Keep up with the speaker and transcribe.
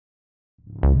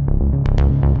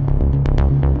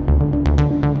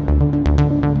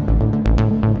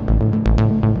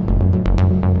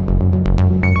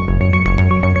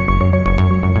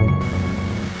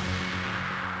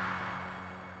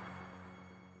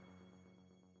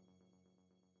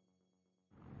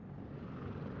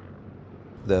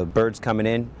The bird's coming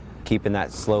in, keeping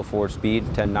that slow forward speed,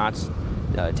 10 knots,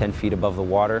 10 feet above the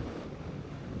water.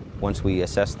 Once we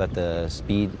assess that the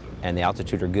speed and the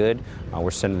altitude are good,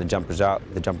 we're sending the jumpers out.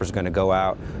 The jumper's going to go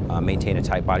out, maintain a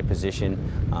tight body position.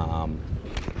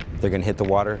 They're going to hit the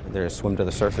water, they're going to swim to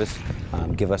the surface,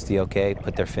 give us the okay,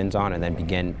 put their fins on, and then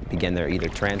begin their either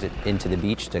transit into the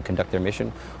beach to conduct their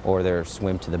mission, or their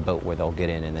swim to the boat where they'll get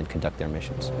in and then conduct their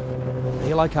missions. The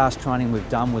helocast training we've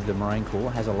done with the Marine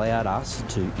Corps has allowed us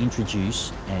to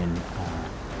introduce and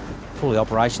fully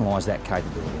operationalise that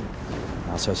capability.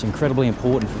 So it's incredibly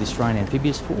important for the Australian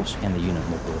Amphibious Force and the unit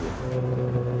more broadly.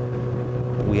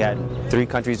 We had 3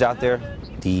 countries out there,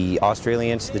 the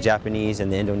Australians, the Japanese,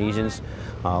 and the Indonesians,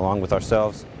 along with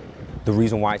ourselves. The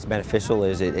reason why it's beneficial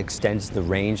is it extends the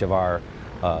range of our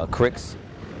cricks.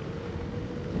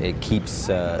 It keeps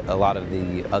a lot of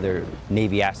the other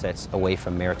Navy assets away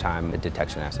from maritime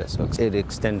detection assets, so it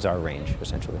extends our range,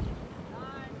 essentially.